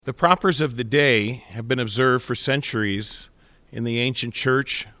The propers of the day have been observed for centuries in the ancient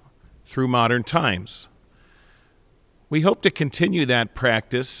church through modern times. We hope to continue that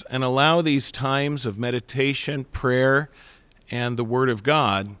practice and allow these times of meditation, prayer, and the Word of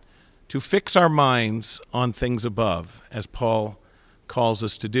God to fix our minds on things above, as Paul calls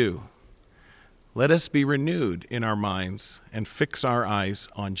us to do. Let us be renewed in our minds and fix our eyes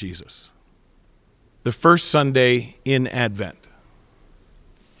on Jesus. The first Sunday in Advent.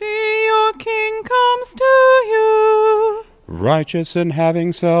 See, your King comes to you, righteous and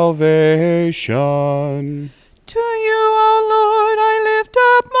having salvation. To you, O Lord, I lift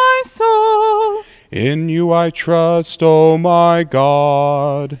up my soul. In you I trust, O my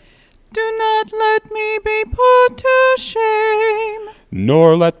God. Do not let me be put to shame,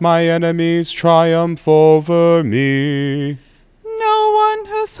 nor let my enemies triumph over me. No one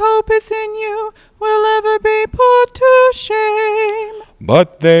whose hope is in you will ever be put to shame.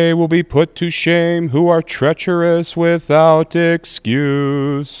 But they will be put to shame who are treacherous without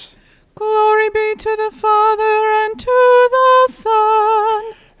excuse. Glory be to the Father, and to the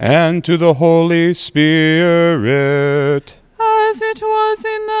Son, and to the Holy Spirit, as it was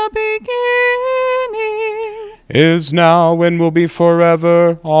in the beginning, is now, and will be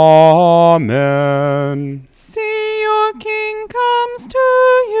forever. Amen. See, your King comes to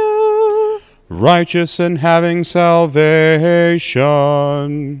you, righteous and having salvation.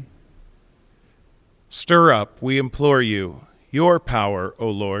 Stir up, we implore you, your power, O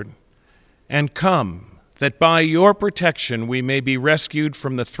Lord, and come, that by your protection we may be rescued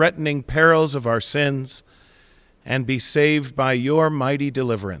from the threatening perils of our sins and be saved by your mighty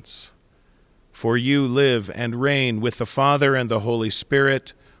deliverance. For you live and reign with the Father and the Holy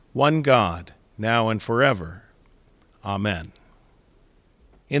Spirit, one God, now and forever. Amen.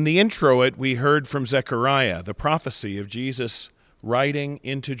 In the introit, we heard from Zechariah the prophecy of Jesus riding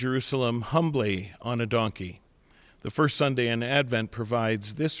into Jerusalem humbly on a donkey. The first Sunday in Advent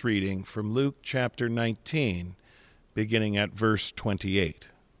provides this reading from Luke chapter 19, beginning at verse 28.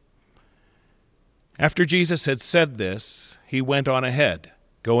 After Jesus had said this, he went on ahead,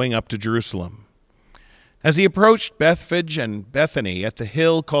 going up to Jerusalem. As he approached Bethphage and Bethany at the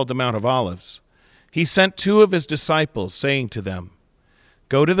hill called the Mount of Olives, he sent two of his disciples, saying to them,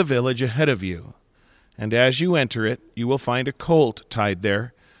 "Go to the village ahead of you, and as you enter it, you will find a colt tied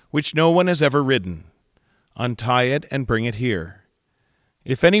there, which no one has ever ridden. Untie it and bring it here.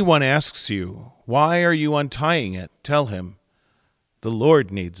 If anyone asks you, 'Why are you untying it?' tell him, 'The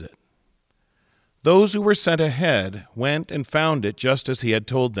Lord needs it.'" Those who were sent ahead went and found it just as he had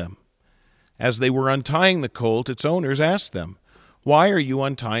told them. As they were untying the colt, its owners asked them, "Why are you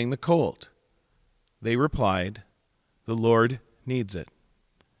untying the colt?" They replied, "The Lord needs it."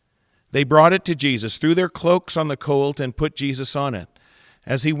 They brought it to Jesus, threw their cloaks on the colt, and put Jesus on it.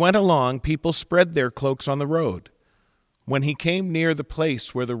 As he went along, people spread their cloaks on the road. When he came near the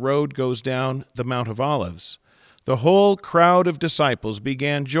place where the road goes down the Mount of Olives, the whole crowd of disciples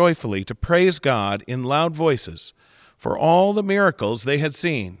began joyfully to praise God in loud voices for all the miracles they had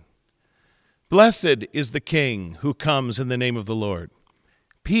seen. "Blessed is the King who comes in the name of the Lord.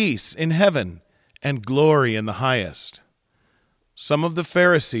 Peace in heaven and glory in the highest." Some of the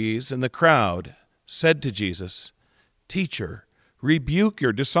Pharisees in the crowd said to Jesus, "Teacher, rebuke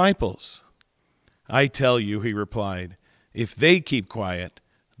your disciples." "I tell you," he replied, "if they keep quiet,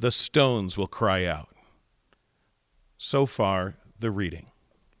 the stones will cry out." So far, the reading.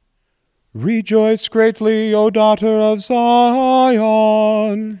 Rejoice greatly, O daughter of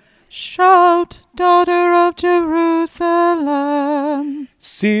Zion. Shout, daughter of Jerusalem.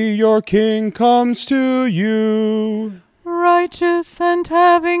 See, your King comes to you, righteous and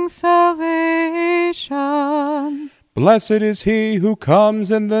having salvation. Blessed is he who comes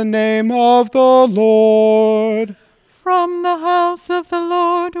in the name of the Lord. From the house of the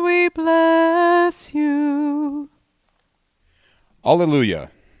Lord we bless you.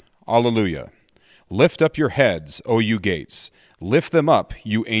 Alleluia, alleluia. Lift up your heads, O you gates. Lift them up,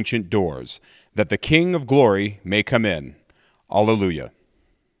 you ancient doors, that the King of glory may come in. Alleluia.